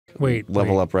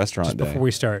level up restaurant day. Before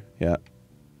we start. Yeah.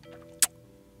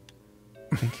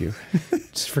 Thank you.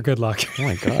 Just for good luck. Oh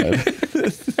my god.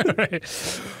 Right.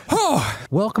 Oh,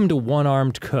 welcome to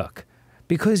One-Armed Cook,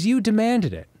 because you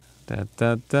demanded it.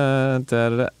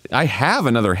 I have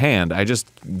another hand. I just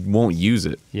won't use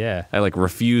it. Yeah. I like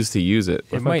refuse to use it.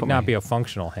 It might not be a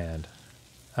functional hand.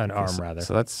 An arm, rather.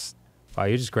 So that's... Wow,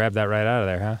 you just grabbed that right out of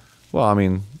there, huh? Well, I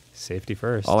mean... Safety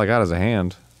first. All I got is a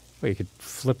hand. Well, you could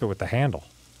flip it with the handle.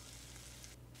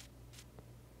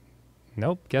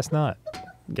 Nope, guess not.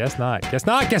 Guess not. Guess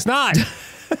not. Guess not.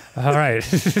 All right.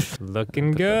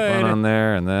 Looking good. Put one on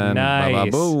there, and then nice.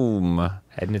 Ba-ba-boom.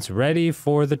 And it's ready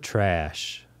for the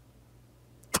trash.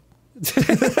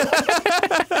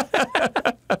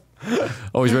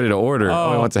 Oh, he's ready to order.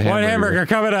 Oh, he wants a hamburger. One hamburger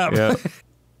coming up. Yeah.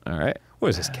 All right. What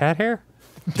is this, cat hair?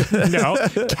 No,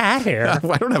 cat hair.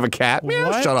 I don't have a cat.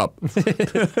 Meow, shut up.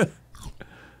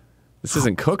 This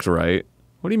isn't cooked right.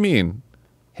 What do you mean?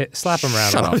 Slap him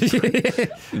around. Shut up.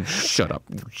 Shut up.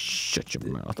 Shut your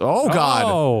mouth. Oh, God.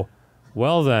 Oh,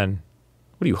 well then.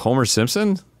 What are you, Homer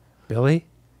Simpson? Billy?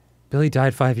 Billy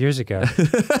died 5 years ago.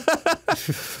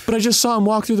 But I just saw him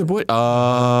walk through the bush.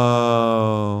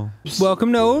 Oh.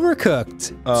 Welcome to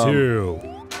Overcooked.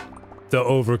 The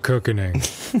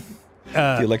Overcookening.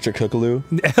 The electric cookaloo.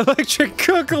 Electric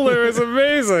Cookaloo is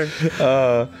amazing.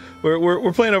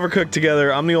 We're playing Overcooked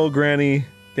together. I'm the old granny.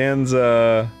 Dan's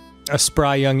a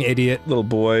spry young idiot. Little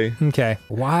boy. Okay.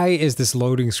 Why is this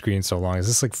loading screen so long? Is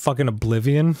this like fucking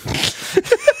Oblivion?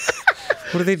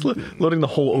 What are they loading the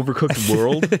whole Overcooked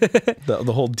world?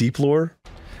 the whole deep lore?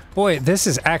 Boy, this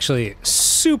is actually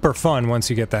super fun once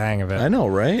you get the hang of it. I know,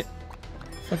 right?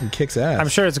 Fucking kicks ass. I'm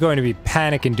sure it's going to be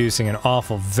panic-inducing and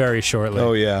awful very shortly.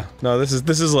 Oh yeah. No, this is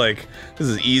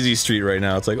easy street right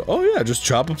now. It's like, oh yeah, just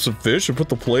chop up some fish and put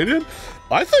the plate in.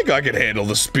 I think I can handle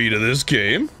the speed of this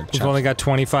game. We've only got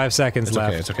 25 seconds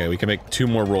left. Okay, it's okay. We can make 2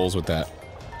 more rolls with that.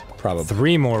 Probably.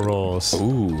 3 more rolls.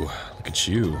 Ooh, look at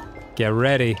you. Get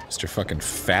ready. Mr. fucking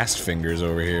Fast Fingers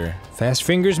over here. Fast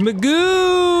Fingers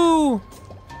Magoo!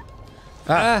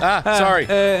 Sorry.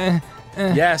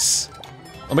 Yes.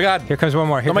 Oh my god. Here comes one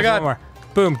more. Here oh my comes god. one more.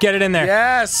 Boom, get it in there.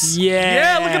 Yes. Yeah.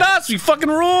 Yeah, look at us. We fucking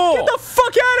rule. Get the fuck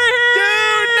out of here.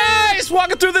 Dude, nice.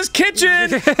 Walking through this kitchen.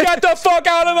 Get the fuck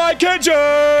out of my kitchen.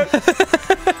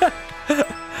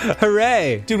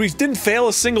 Hooray. Dude, we didn't fail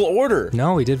a single order.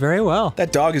 No, we did very well.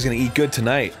 That dog is gonna eat good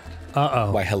tonight.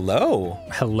 Uh-oh. Why, hello.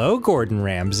 Hello, Gordon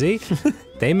Ramsay.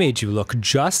 They made you look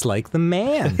just like the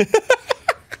man.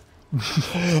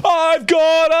 I've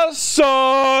got a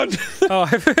son! Oh,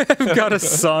 I've got a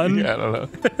son? Yeah, I don't know.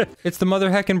 It's the Mother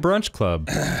Heckin' Brunch Club.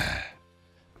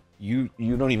 You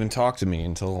don't even talk to me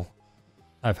until...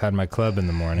 I've had my club in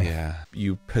the morning. Yeah.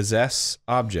 You possess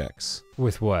objects.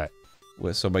 With what?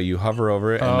 So by you hover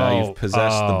over it, and now you've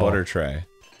possessed the butter tray.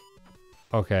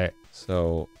 Okay.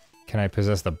 So... Can I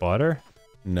possess the butter?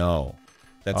 No.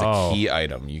 That's a key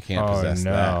item. You can't possess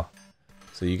that.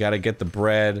 So you gotta get the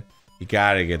bread. You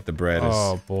gotta get the bread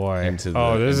boy. into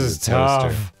the this is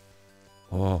tough.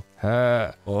 Oh.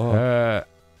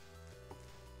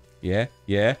 Yeah.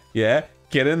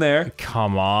 Get in there.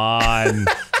 Come on.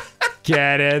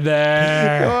 Get in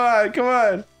there. Come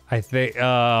on. I think,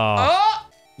 Yeah,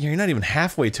 you're not even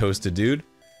halfway toasted, dude.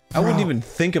 I wouldn't even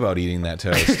think about eating that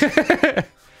toast.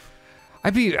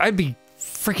 I'd be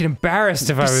freaking embarrassed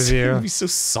if I was you. It'd be so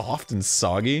soft and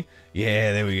soggy.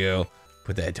 Yeah, there we go.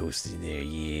 Put that toast in there.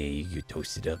 Yeah, you can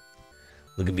toast it up.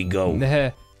 Look at me go.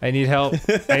 I need help.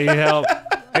 I need help.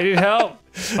 I need help.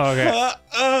 Okay.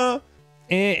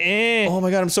 Oh my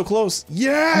god, I'm so close.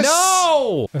 Yes!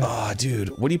 No! Oh, dude,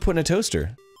 what do you put in a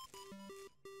toaster?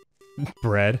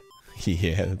 Bread.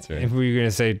 Yeah, that's right. If we were gonna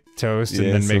say toast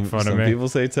and then make fun of me. Some people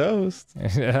say toast.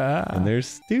 And they're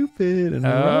stupid and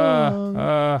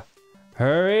wrong.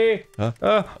 Hurry!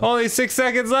 Only 6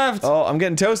 seconds left! Oh, I'm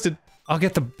getting toasted. I'll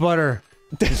get the butter.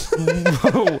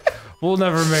 We'll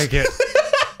never make it.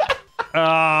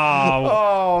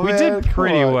 Oh, we did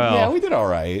pretty well. Yeah, we did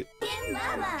alright.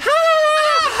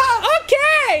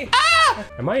 Okay!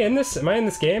 Am I in this? Am I in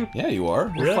this game? Yeah, you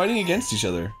are. We're fighting against each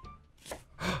other.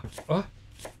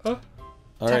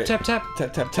 Alright. Tap, tap,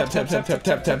 tap, tap, tap, tap, tap, tap,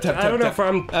 tap, tap, tap. I don't know if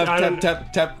I'm. Tap,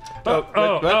 tap, tap. Up.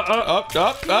 Oh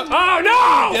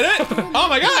no! Get it? Oh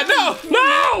my god, no!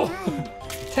 No!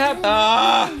 Tap.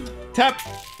 Tap.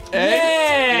 Egg.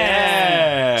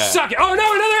 Yeah! Suck it! Oh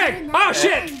no, another egg! Oh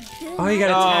shit! Oh, you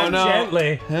gotta tap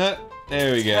gently.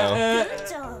 There we go.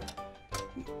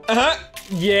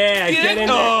 Yeah, get in there.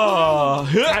 Oh.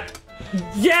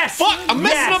 Yes! Fuck! I'm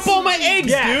messing up all my eggs,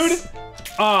 dude!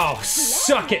 Oh,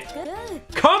 suck it!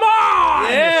 Come on!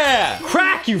 Yeah!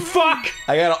 Crack, you fuck!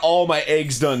 I got all my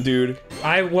eggs done, dude.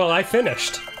 I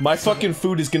finished. My fucking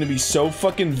food is gonna be so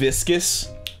fucking viscous.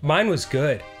 Mine was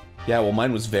good. Yeah, well,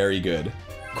 mine was very good.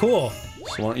 Cool.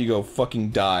 So why don't you go fucking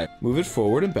die? Move it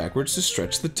forward and backwards to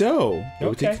stretch the dough.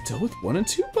 Okay. Take the dough with 1 and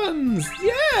 2 buttons.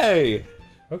 Yay!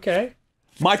 Okay.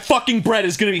 My fucking bread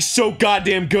is gonna be so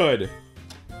goddamn good.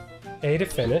 A to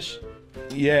finish.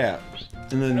 Yeah.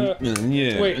 And then,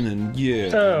 yeah. wait. And then,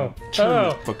 yeah. Oh. Turn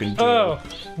the fucking dough. Oh.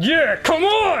 Yeah, come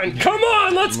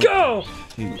on, let's go!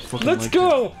 You fucking Let's like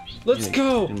go! that. Let's Yeah,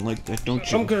 go! And like that, don't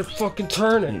you? I'm gonna fucking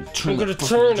turn it. Turn I'm gonna that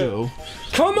fucking turn it. dough.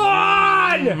 Come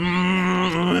on!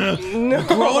 No.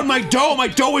 Growing my dough! My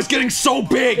dough is getting so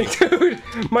big! Dude,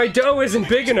 my dough isn't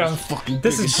big enough. Fucking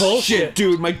This big is as bullshit. shit,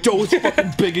 dude. My dough is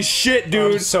fucking big as shit, I'm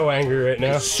dude. so angry right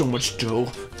now. So much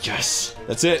dough. Yes.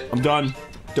 That's it. I'm done.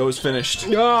 Dough's finished.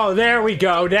 Oh, there we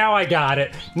go. Now I got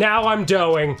it. Now I'm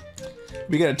doughing.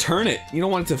 We gotta turn it. You don't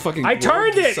want it to fucking. I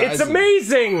turned grow the it! It's size of-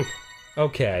 amazing!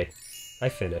 Okay. I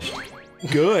finished.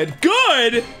 Good.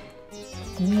 Good!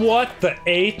 What the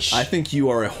H? I think you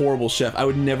are a horrible chef. I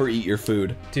would never eat your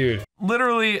food. Dude.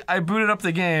 Literally, I booted up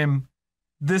the game.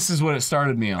 This is what it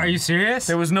started me on. Are you serious?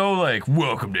 There was no like,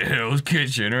 welcome to Hell's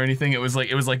Kitchen or anything. It was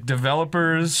like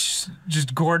developers.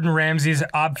 Just Gordon Ramsay's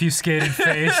obfuscated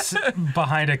face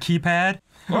behind a keypad.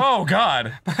 Oh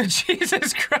God.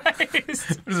 Jesus Christ.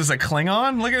 What is this, a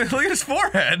Klingon? Look at his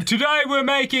forehead. Today we're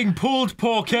making pulled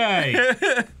pork.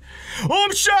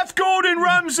 I'm Chef Gordon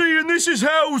Ramsay and this is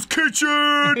Hell's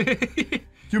Kitchen.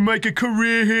 You make a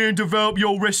career here and develop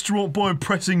your restaurant by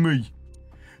impressing me.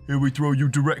 Here we throw you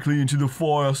directly into the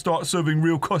fire, start serving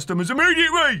real customers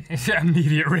immediately!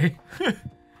 Immediately.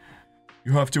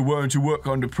 You have to learn to work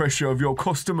under pressure of your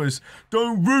customers.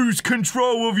 Don't lose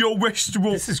control of your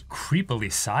restaurant. This is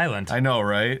creepily silent. I know,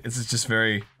 right? It's just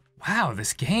very... Wow,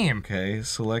 this game. Okay,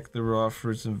 select the raw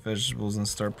fruits and vegetables and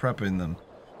start prepping them.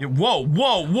 Yeah, whoa,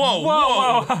 whoa, whoa,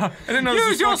 whoa! I didn't know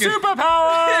Use this was your fucking...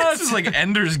 superpowers! This is like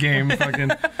Ender's Game,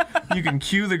 fucking... You can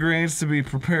cue the grains to be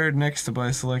prepared next to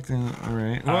by selecting...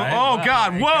 Alright. Alright, Oh well,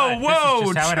 God, whoa, whoa! This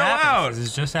is just how it Chill happens. out! This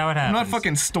is just how it happens. I'm not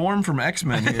fucking Storm from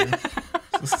X-Men here.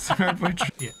 So start by...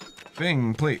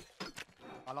 Bing, plate.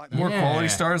 The more quality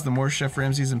stars, the more Chef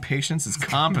Ramsay's impatience is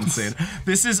compensated.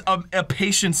 This is a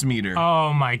patience meter.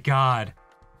 Oh my God.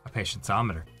 A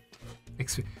patienceometer.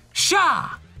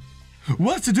 Sha!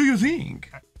 What do you think?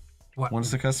 What?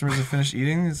 Once the customers have finished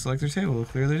eating, they select their table,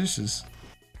 clear their dishes.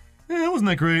 Yeah, wasn't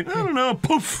that great? I don't know.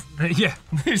 Poof. Yeah.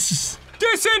 It's just...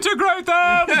 Disintegrate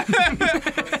them!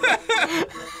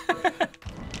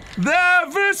 The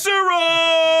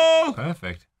visceral!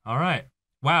 Perfect. All right.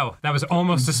 Wow, that was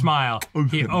almost a smile.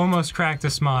 He almost cracked a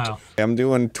smile. I'm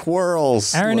doing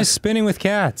twirls. Arin is spinning with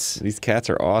cats. These cats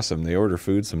are awesome. They order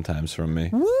food sometimes from me.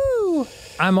 Woo!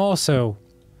 I'm also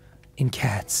in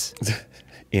cats.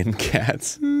 In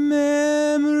cats.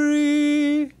 Memory.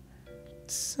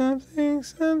 Something,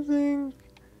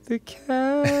 the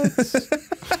cats.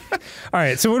 All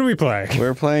right, so what do we play?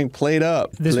 We're playing Plate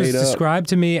Up. This was Plate Up. described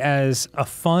to me as a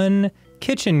fun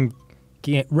kitchen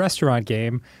restaurant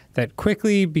game that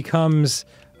quickly becomes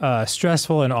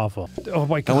stressful and awful. Oh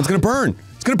my God. That one's gonna burn.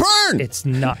 It's gonna burn! It's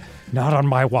not on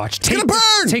my watch. It's gonna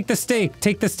burn! Take the steak.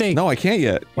 Take the steak. No, I can't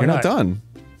yet. Why You're not? not done.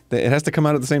 It has to come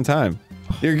out at the same time.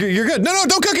 You're good. No,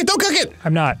 don't cook it. Don't cook it.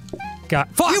 I'm not.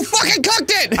 Fuck! You fucking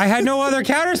cooked it! I had no other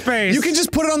counter space. You can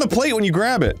just put it on the plate when you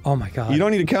grab it. Oh my God. You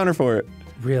don't need a counter for it.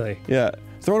 Really? Yeah.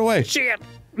 Throw it away. Shit.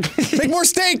 Make more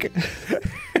steak!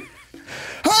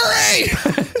 Hurry!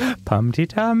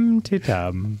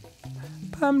 Pum-ti-tum-ti-tum.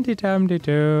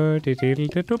 Pum-ti-tum-ti-doo.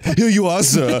 Here you are,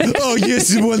 sir. Oh,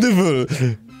 yes,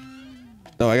 wonderful.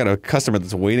 No, I got a customer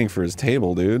that's waiting for his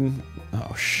table, dude.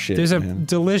 Oh, shit, There's a man.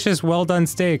 delicious, well-done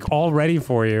steak all ready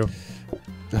for you.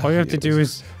 All you have to do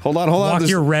is Hold on. walk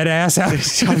your red ass out.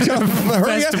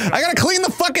 Hurry up. I gotta clean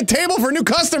the fucking table for new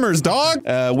customers, dog!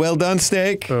 Well done,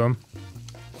 steak. Boom.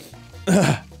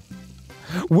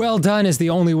 Well done is the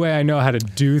only way I know how to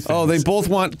do things. Oh, they both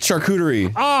want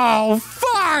charcuterie. Oh,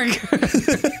 fuck!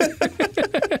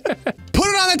 Put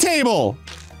it on the table!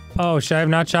 Oh, should I have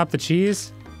not chopped the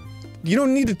cheese? You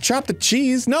don't need to chop the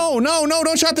cheese. No,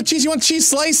 don't chop the cheese. You want cheese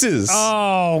slices.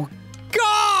 Oh,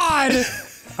 God!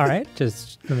 All right,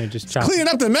 let me just chop. Cleaning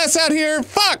up the mess out here.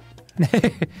 Fuck!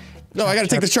 No, I gotta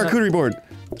take the charcuterie board.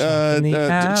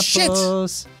 Shit!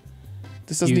 Apples,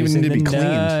 This doesn't even need to be cleaned.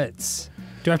 nuts.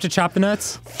 Do I have to chop the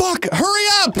nuts? Fuck! Hurry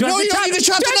up! Do I No, have you to don't need to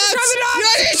chop the nuts! You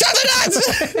don't need to chop the nuts!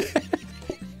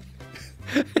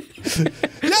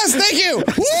 Yes, thank you!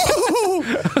 Woo!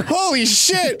 Holy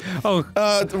shit! Oh,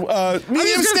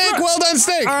 Medium steak, well done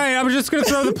steak. all right. I'm just gonna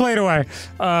throw the plate away.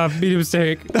 Medium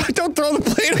steak. Don't throw the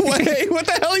plate away. What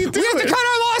the hell are you doing? We have to cut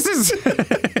our losses.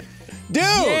 Dude!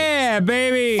 Yeah,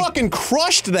 baby. Fucking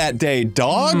crushed that day,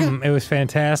 dog. It was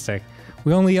fantastic.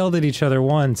 We only yelled at each other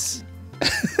once. I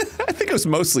think it was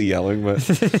mostly yelling, but.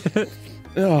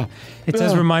 Ugh. It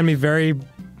does remind me very,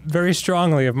 very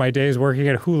strongly of my days working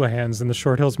at Houlihan's in the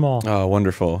Short Hills Mall. Oh,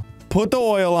 wonderful. Put the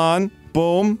oil on.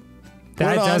 Boom.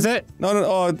 That does it? No.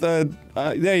 Oh,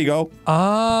 there you go.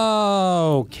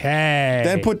 Okay.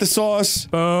 Then put the sauce,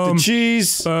 Boom. the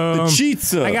cheese, Boom. the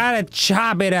pizza. I gotta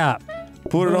chop it up.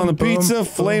 Put it on the Boom, pizza, boom,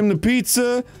 flame the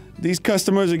pizza. These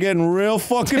customers are getting real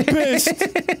fucking pissed.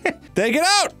 Take it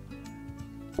out!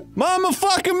 Mama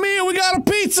fucking mia, we got a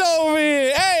pizza over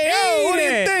here! Hey, yo, what do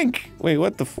you think? Wait,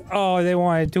 what the f- Oh, they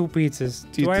wanted 2 pizzas.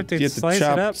 Do I have to slice it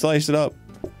up? Slice it up.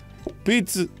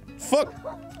 Pizza. Fuck.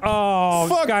 Oh,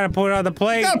 Fuck. gotta put it on the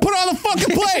plate. Gotta put it on the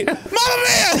fucking plate! Mama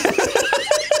mia!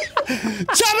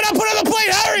 Chop it up, put it on the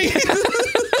plate, hurry!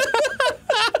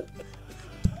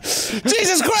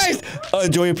 Jesus Christ!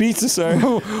 Enjoy your pizza, sir.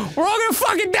 We're all gonna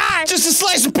fucking die! Just a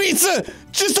slice of pizza!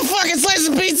 Just a fucking slice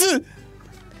of pizza!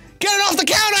 Get it off the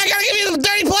counter! I gotta give you the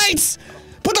dirty plates!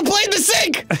 Put the plate in the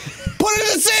sink! Put it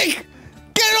in the sink!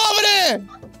 Get it over there!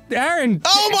 Arin!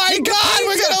 Oh my god,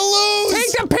 we're gonna lose!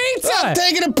 Take the pizza! I'm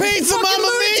taking a pizza, Fucking Mama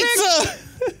lunatic! Pizza!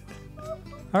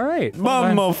 All right.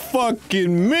 Mama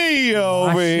fucking me over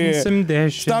Washing here! some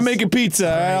dishes. Stop making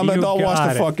pizza, I'm You I'll wash the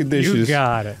got it. fucking dishes. You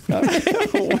got it.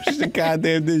 Wash the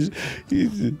goddamn dishes.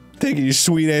 You're taking your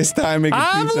sweet ass time making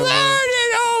I'm pizza.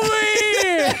 learning over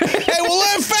here! Hey, we'll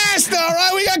learn faster,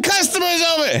 alright? We got customers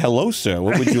over here. Hello, sir.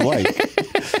 What would you like?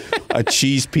 A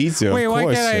cheese pizza, Wait, of why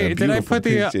course, can't sir. I- did I Beautiful put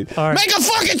the, pizza. all right. Make a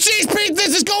fucking cheese pizza!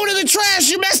 This is going in the trash!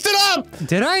 You messed it up!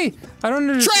 Did I? I don't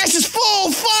understand. Trash is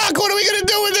full! Fuck! What are we gonna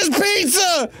do with this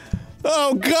pizza?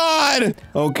 Oh, God!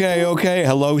 Okay.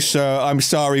 Hello, sir. I'm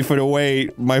sorry for the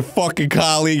wait. My fucking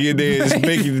colleague in there is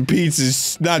making the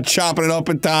pizzas, not chopping it up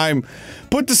in time.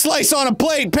 Put the slice on a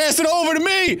plate. Pass it over to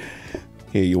me.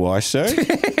 Here you are, sir.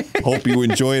 Hope you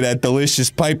enjoy that delicious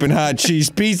piping hot cheese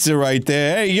pizza right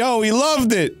there. Hey, yo, he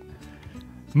loved it.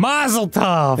 Mazel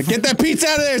tov! Get that pizza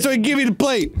out of there so I can give you the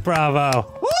plate. Bravo.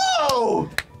 Whoa!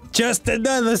 Just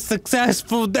another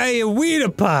successful day of wiener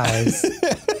pies.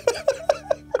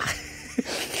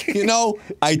 You know,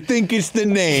 I think it's the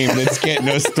name that's getting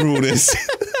us through this.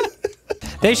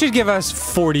 They should give us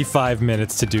 45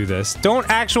 minutes to do this. Don't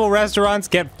actual restaurants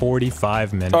get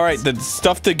 45 minutes? All right, the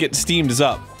stuff to get steamed is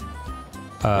up.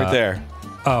 Right there.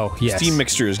 Oh, yes. Steam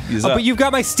mixture is Oh, up. but you've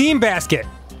got my steam basket.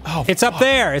 Oh, It's up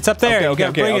there. It's up there. You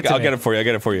gotta bring it to I'll me. get it for you. I'll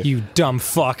get it for you. You dumb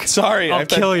fuck. Sorry, I'll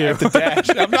kill you. I have to dash.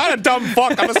 I'm not a dumb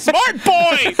fuck. I'm a smart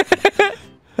boy.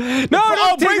 No, Oh,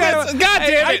 don't bring take that- God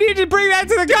damn I it. need to bring that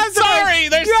to the customer. Sorry,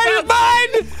 there's you out of your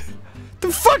mind?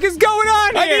 The fuck is going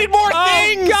on I here? need more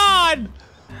things. Oh God!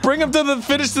 Bring them to the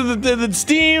finish to the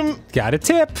steam. Got a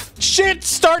tip. Shit,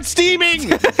 start steaming.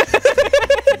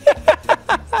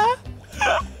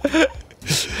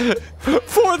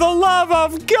 For the love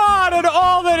of God and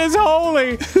all that is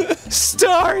holy,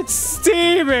 start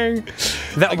steaming.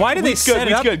 Why did they set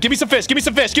it up? Good. Give me some fish. Give me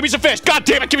some fish. Give me some fish. God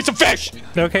damn it! Give me some fish.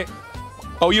 Okay.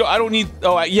 Oh, I don't need.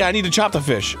 Oh, yeah, I need to chop the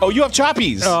fish. Oh, you have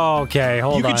choppies. Okay,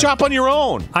 hold you on. can chop on your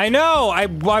own. I know. I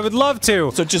would love to.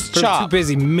 So just but I'm chop. too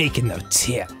busy making the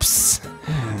tips.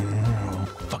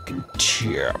 Fucking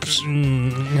chips.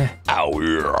 Ow,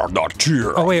 yeah, not chips.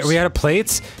 Oh wait, are we out of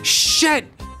plates? Shit!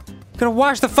 Gotta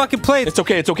wash the fucking plates. It's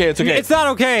okay. It's okay. It's okay. It's not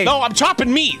okay. No, I'm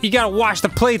chopping meat. You gotta wash the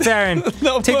plates, Arin.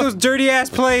 No, Take but- those dirty ass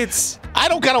plates. I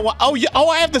don't gotta. Oh, yeah. Oh,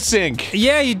 I have the sink.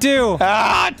 Yeah, you do.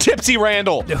 Ah, Tipsy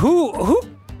Randall. Who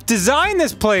designed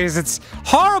this place? It's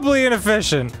horribly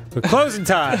inefficient. But closing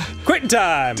time. Quitting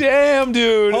time. Damn,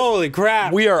 dude. Holy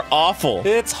crap. We are awful.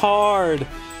 It's hard.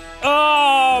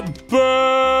 Oh,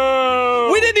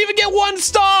 boo! We didn't even get 1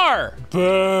 star.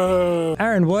 Boo!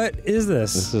 Arin, what is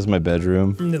this? This is my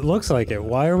bedroom. It looks like it.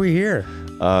 Why are we here?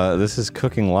 This is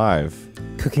cooking live.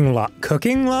 Cooking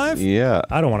live? Yeah.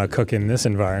 I don't want to cook in this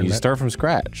environment. You start from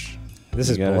scratch. This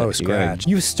is gotta- below you scratch. gotta-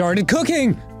 You started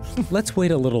cooking! Let's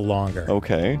wait a little longer.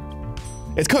 Okay.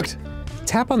 It's cooked.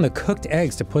 Tap on the cooked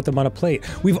eggs to put them on a plate.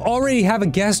 We've already have a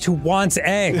guest who wants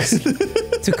eggs.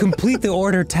 To complete the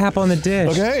order, tap on the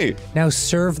dish. Okay. Now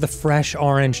serve the fresh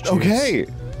orange juice. Okay.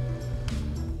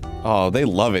 Oh, they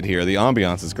love it here. The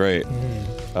ambiance is great.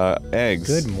 Eggs.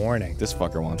 Good morning. This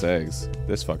fucker wants eggs.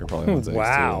 This fucker probably wants eggs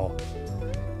Wow.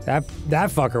 That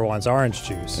fucker wants orange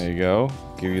juice. too. There you go.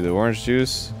 Give you the orange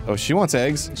juice. Oh, she wants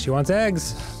eggs. She wants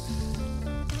eggs.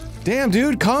 Damn,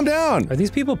 dude, calm down. Are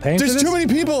these people paying for There's this? too many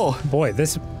people. Boy,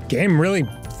 this game really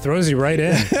throws you right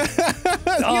in.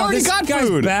 You already this got guy's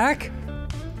food. back?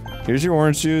 Here's your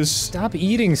orange juice. Stop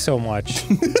eating so much.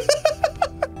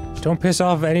 Don't piss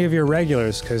off any of your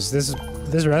regulars, because this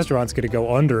restaurant's gonna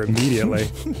go under immediately.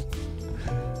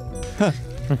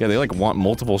 Yeah, they like want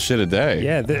multiple shit a day.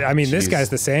 Yeah, I mean, this Jeez. guy's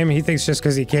the same. He thinks just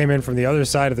because he came in from the other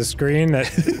side of the screen that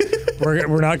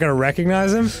we're not gonna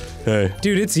recognize him. Hey.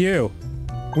 Dude, it's you.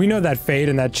 We know that fade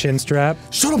and that chin strap.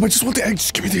 Shut up, I just want the eggs.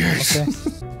 Just give me the eggs. Okay.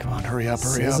 Come on, hurry up,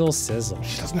 hurry Sizzle, up. sizzle.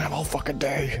 She doesn't have all fucking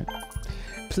day.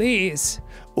 Please.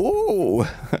 Ooh.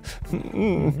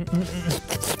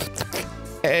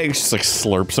 Eggs. Just like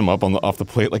slurps them up on off the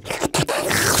plate like.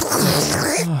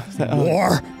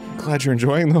 More. Glad you're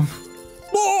enjoying them.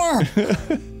 More.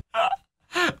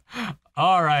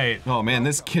 All right. Oh man,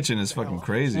 this kitchen is fucking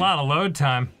crazy. A lot of load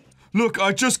time. Look,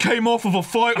 I just came off of a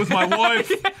fight with my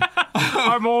wife.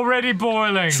 I'm already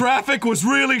boiling. Traffic was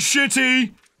really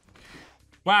shitty.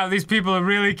 Wow, these people are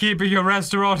really keeping your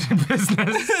restaurant in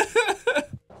business.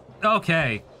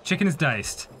 Okay, chicken is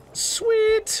diced.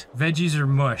 Sweet. Veggies are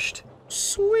mushed.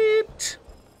 Sweet.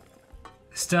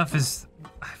 Stuff is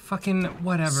fucking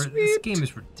whatever. This game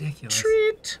is ridiculous.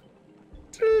 Treat.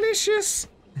 Delicious.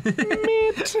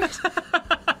 Meat.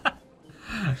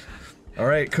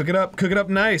 Alright, cook it up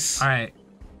nice. All right.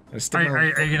 Gotta stick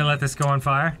Are you gonna let this go on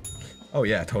fire? Oh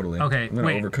yeah, totally. Okay, I'm gonna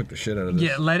wait. overcook the shit out of this.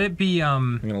 Yeah, let it be.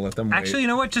 I'm gonna let them wait. Actually, you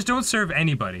know what? Just don't serve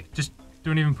anybody. Just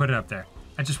don't even put it up there.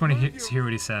 I just want to hear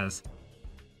what he says.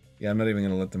 Yeah, I'm not even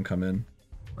gonna let them come in.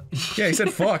 Yeah, he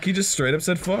said fuck. He just straight up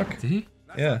said fuck. Did he?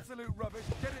 Yeah.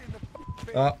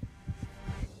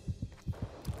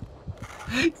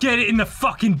 Get it in the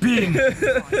fucking bin.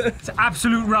 It's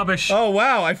absolute rubbish. Oh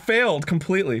wow, I failed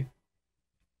completely.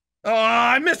 Oh,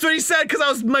 I missed what he said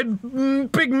because my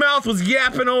big mouth was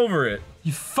yapping over it.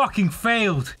 You fucking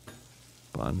failed.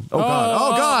 Fun. Oh god.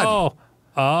 Oh god.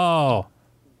 Oh.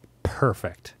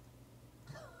 Perfect.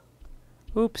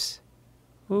 Oops.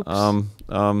 Oops.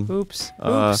 Oops.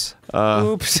 Oops.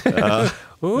 Oops.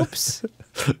 Oops.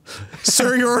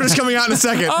 Sir, your order's coming out in a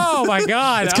second. Oh my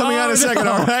god. It's coming out in a second,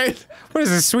 no. alright? What is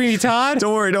this, Sweeney Todd?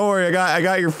 Don't worry, don't worry. I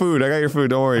got your food. I got your food.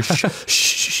 Don't worry.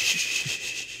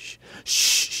 Shh.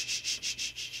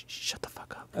 Shut the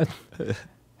fuck up.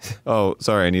 Oh,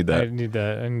 sorry, I need I that. need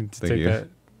that. I need to Thank take you. that.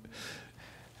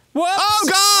 What? Oh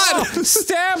god! Oh,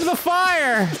 stab the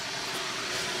fire!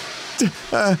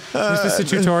 Is this a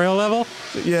tutorial level?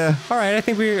 Yeah. All right, I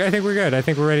think we're good. I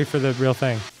think we're ready for the real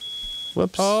thing.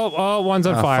 Whoops. Oh, one's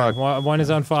on Oh, fire. fuck. One is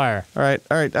on fire. All right.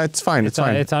 It's fine. It's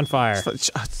fine. It's on fire.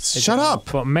 Shut up.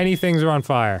 But many things are on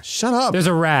fire. Shut up. There's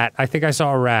a rat. I think I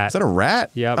saw a rat. Is that a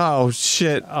rat? Yep. Oh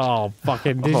shit. Oh,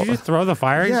 fucking! Did you just throw the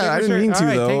fire Yeah, I extinguisher? didn't mean to All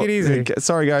right, though. take it easy.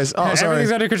 Sorry guys. Oh, sorry.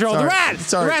 Everything's under control. Sorry. The rat!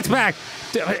 Sorry. The rat's back!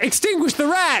 Extinguish the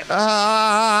rat!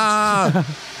 Ah!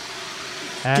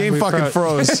 And Game we fucking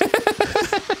froze.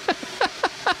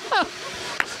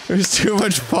 There's too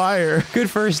much fire. Good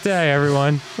first day,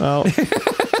 everyone. Well,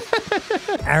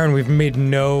 Arin, we've made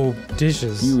no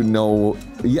dishes. you know.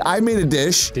 Yeah, I made a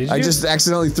dish. Did I you? just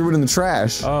accidentally threw it in the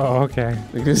trash. Oh, okay.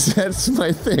 Because that's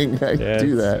my thing. I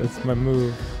do that. That's my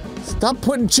move. Stop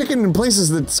putting chicken in places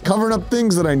that's covering up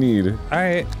things that I need. All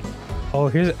right. Oh,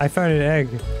 I found an egg.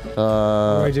 What do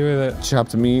I do with it?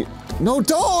 Chopped meat. No,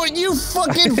 don't! You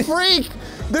fucking freak!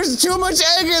 There's too much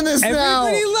egg in this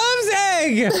Everybody now! loves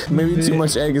egg! Maybe too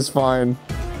much egg is fine.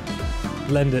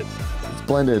 Blend it. It's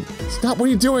blended. Stop, what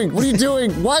are you doing? What are you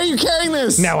doing? Why are you carrying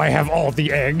this? Now I have all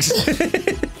the eggs.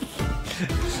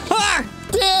 Ah!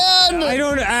 Dan! I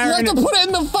don't, You Arin. have to put it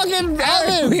in the fucking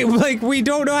oven! We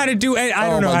don't know how to do I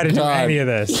don't know my how to do God. any of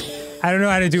this. I don't know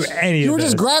how to do any You of were this.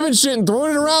 just grabbing shit and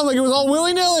throwing it around like it was all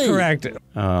willy-nilly! Correct.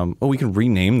 Oh, we can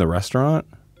rename the restaurant?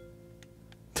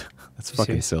 That's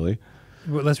fucking silly.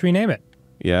 Well, let's rename it.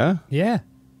 Yeah? Yeah.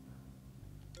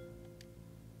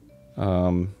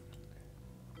 Penis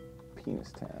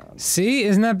Town. See?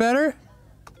 Isn't that better?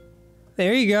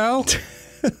 There you go.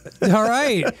 All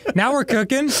right. Now we're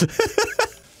cooking.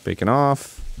 Bacon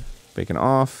off. Bacon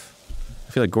off.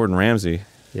 I feel like Gordon Ramsay.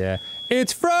 Yeah.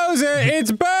 It's frozen.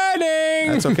 It's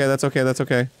burning. That's okay, that's okay, that's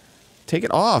okay. Take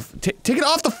it off. Take it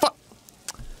off the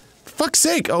fuck's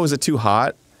sake! Oh, is it too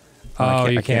hot? Oh,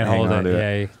 you I can't hang hold on it.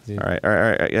 to Yeah.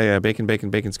 Alright, yeah,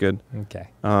 bacon's good. Okay.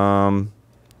 Hold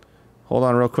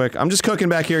on real quick. I'm just cooking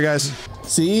back here, guys.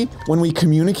 See? When we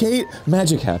communicate,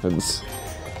 magic happens.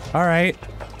 All right.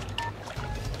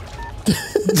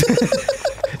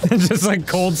 Just like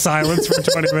cold silence for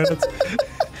 20 minutes.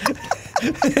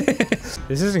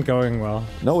 This isn't going well.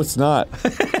 No, it's not.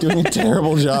 Doing a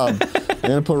terrible job. I'm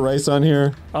gonna put rice on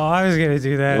here. Oh, I was gonna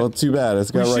do that. Well, too bad.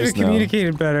 It's got we should rice have now.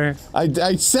 communicated better.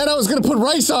 I said I was gonna put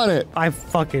rice on it. I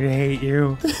fucking hate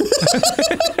you.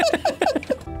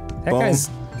 That guy's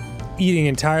eating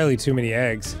entirely too many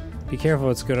eggs. Be careful,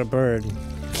 it's gonna burn.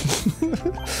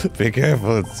 Be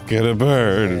careful, it's gonna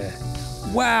burn.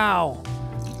 Yeah. Wow.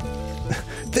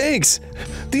 Thanks.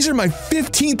 These are my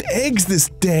 15th eggs this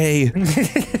day.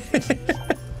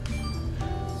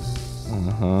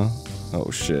 Oh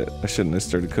shit! I shouldn't have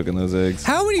started cooking those eggs.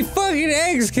 How many fucking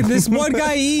eggs can this one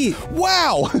guy eat?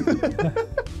 Wow!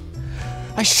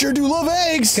 I sure do love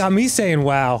eggs. Got me saying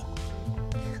wow.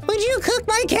 Would you cook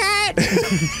my cat?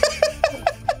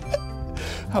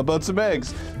 How about some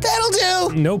eggs? That'll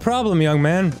do. No problem, young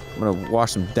man. I'm gonna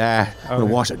wash some dash. I'm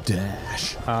gonna wash a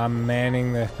dash. I'm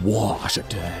manning the Wash a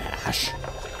dash.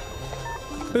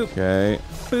 Boop. Okay.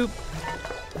 boop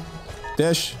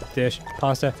Dish. dish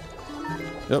pasta.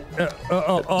 Yep.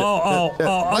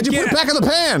 Why'd you put it back in the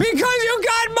pan? Because you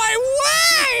got my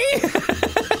way!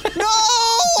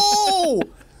 No!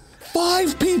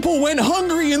 5 people went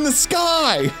hungry in the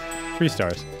sky. 3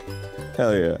 stars.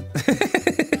 Hell yeah.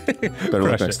 Better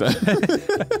luck next time. Fuck.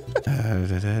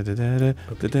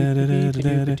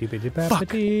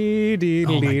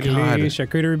 Oh my God.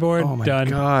 Charcuterie board. Oh my Done.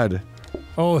 God.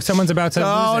 Oh, someone's about to.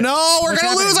 Oh lose it. no, we're What's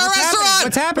gonna lose our happening? restaurant!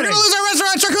 What's happening? We're gonna lose our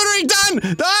restaurant! Charcuterie done!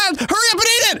 Done! Hurry up and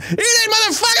eat it! Eat it,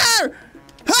 motherfucker!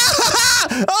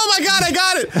 Oh my God, I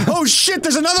got it! Oh shit,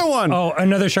 there's another one! Oh,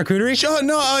 another charcuterie?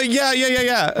 No,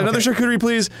 yeah. Another charcuterie,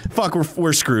 please. Fuck,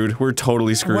 we're screwed. We're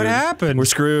totally screwed. What happened? We're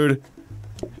screwed.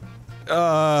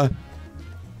 Oh,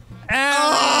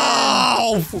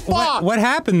 fuck! What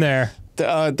happened there?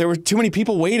 There were too many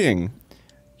people waiting.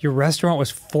 Your restaurant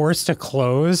was forced to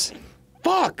close?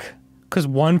 Fuck! Because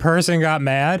one person got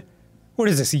mad? What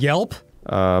is this, Yelp?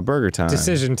 Burger time.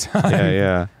 Decision time.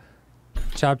 Yeah.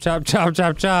 Chop, chop, chop,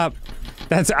 chop, chop.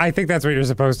 I think that's what you're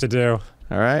supposed to do.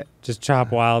 All right. Just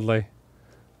chop wildly.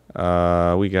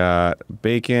 We got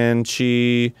bacon,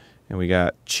 cheese, and we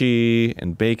got cheese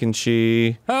and bacon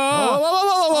cheese.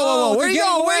 Oh! Whoa. Where you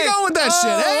going? Where you going with that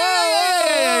shit?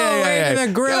 Hey!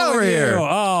 The grill Get over with here. you.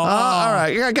 All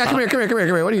right. Come here.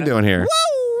 What are you doing here?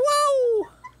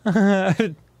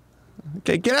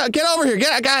 Okay, get over here.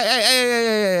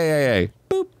 Hey.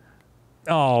 Boop.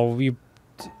 Oh, you.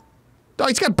 Oh,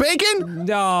 he's got bacon?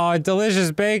 Oh,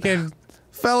 delicious bacon.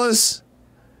 Fellas,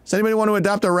 does anybody want to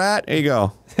adopt a rat? Here you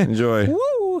go. Enjoy.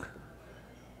 Woo.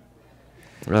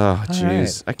 Oh,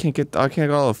 jeez. right. I can't get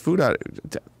all the food out.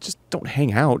 Just don't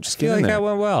hang out. Just I feel get in like there. that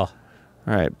went well.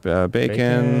 All right, bacon.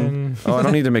 Bacon. Oh, I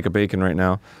don't need to make a bacon right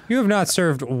now. You have not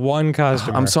served one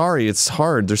customer. I'm sorry. It's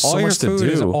hard. There's all so your much to food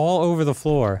is do. all over the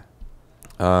floor.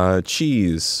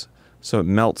 Cheese. So it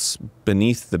melts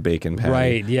beneath the bacon patty.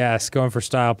 Right, yes. Going for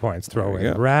style points. Throw in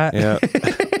Yeah. rat. Yeah.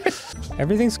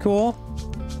 Everything's cool.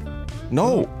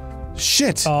 No.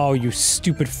 Shit. Oh, you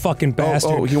stupid fucking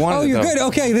bastard. oh, you wanted Oh, it, you're though. good.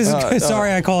 Okay, this is good.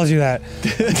 Sorry I called you that.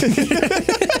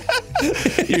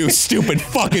 You stupid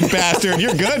fucking bastard.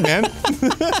 You're good, man.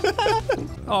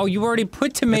 Oh, you already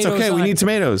put tomatoes It's okay. on. We need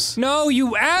tomatoes. No,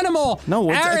 you animal. No,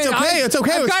 it's Aaron, okay. It's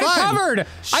okay. I've It's got fine. it covered.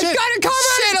 Shit. I've got it covered.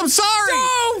 Shit, I'm sorry.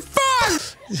 Oh,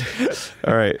 fuck.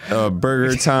 All right,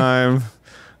 burger time.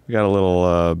 We got a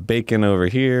little bacon over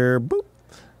here. Boop.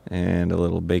 And a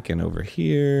little bacon over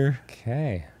here.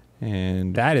 Okay.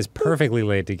 And That is perfectly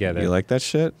laid together. you like that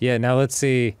shit? Yeah, now let's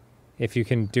see if you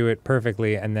can do it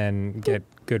perfectly and then get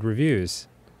good reviews.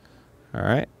 All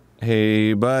right.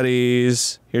 Hey,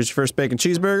 buddies. Here's your first bacon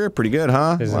cheeseburger. Pretty good,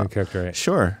 huh? This isn't cooked right.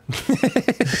 Sure.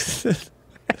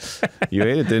 You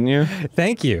ate it, didn't you?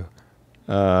 Thank you.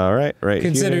 All right, right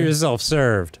Consider here. yourself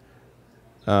served.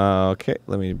 Okay,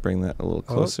 let me bring that a little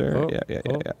closer. oh, Yeah.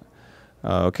 oh.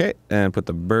 Okay, and put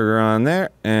the burger on there,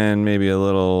 and maybe a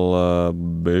little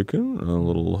bacon, a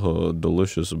little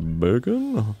delicious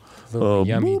bacon. A little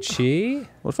yummy boop. cheese.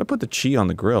 What if I put the cheese on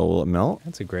the grill? Will it melt?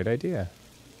 That's a great idea.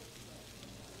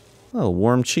 A little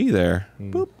warm cheese there.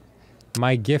 Boop.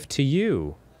 My gift to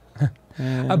you.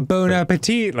 A bon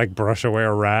appetit, like brush away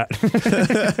a rat.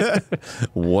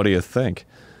 What do you think?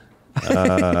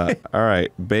 All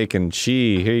right, bacon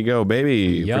cheese. Here you go,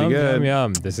 baby. Yum, Pretty good. yum,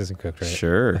 yum. This isn't cooked right.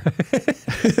 Sure.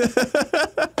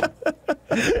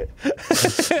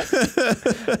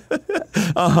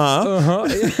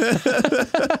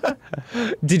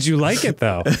 Did you like it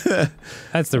though?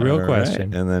 That's the real All right,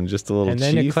 question. and then just a little And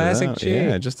cheese. then a for classic that. cheese.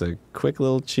 Yeah, just a quick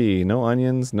little cheese. No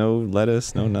onions, no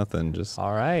lettuce, no nothing. Just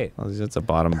All right. well, it's a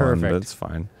bottom bun, Perfect. but it's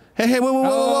fine. Hey,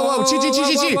 whoa,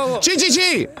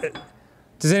 Chi.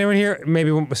 Does anyone here?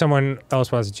 Maybe someone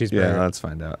else wants a cheeseburger. Yeah, let's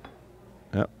find out.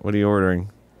 Yep. What are you ordering?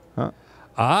 Huh?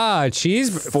 Ah,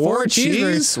 four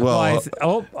cheese? cheeseburgers.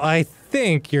 Well, I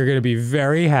think you're gonna be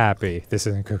very happy. This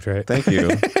isn't cooked right. Thank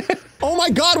you. Oh my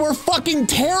god, we're fucking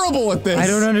terrible at this! I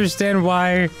don't understand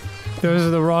why those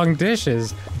are the wrong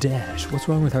dishes. Dash, what's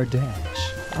wrong with our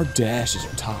dash? Our dashes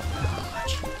are top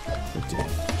notch. The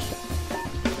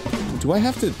dash. Do I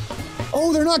have to...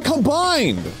 Oh, they're not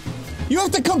combined! You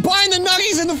have to combine the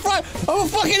nuggies in the front! I'm a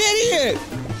fucking idiot!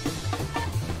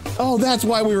 Oh, that's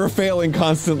why we were failing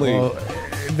constantly. Well,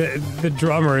 the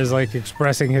drummer is like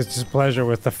expressing his displeasure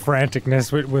with the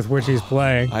franticness with which he's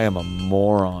playing. I am a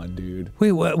moron, dude.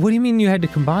 Wait, what do you mean you had to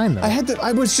combine them?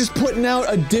 I was just putting out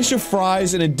a dish of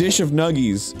fries and a dish of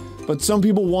nuggies, but some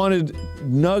people wanted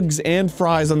nugs and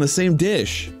fries on the same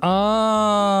dish.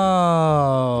 Oh.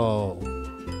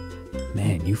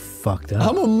 Man, you fucked up.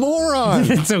 I'm a moron!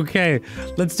 It's okay.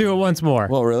 Let's do it once more.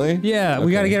 Well, really? Yeah,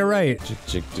 we gotta get it right.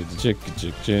 Just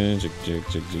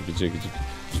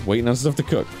waiting on stuff to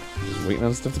cook. Just waiting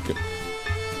on stuff to cook.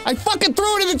 I fucking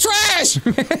threw it in the trash!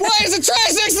 Why is the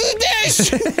trash next to the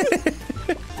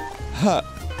dish? Ha.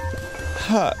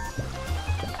 Ha.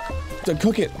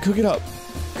 Cook it up.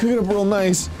 Cook it up real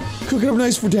nice. Cook it up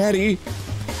nice for daddy.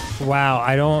 Wow,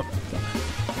 I don't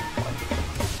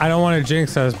want to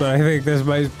jinx us, but I think this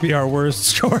might be our worst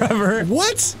score ever.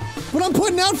 What? But I'm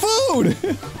putting out food!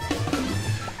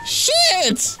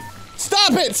 Shit!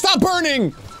 Stop it! Stop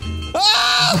burning!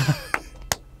 Ah!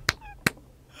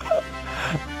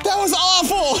 That was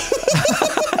awful!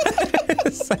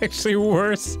 It's actually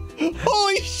worse.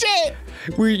 Holy shit!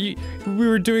 We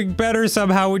were doing better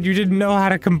somehow when you didn't know how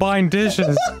to combine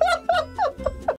dishes.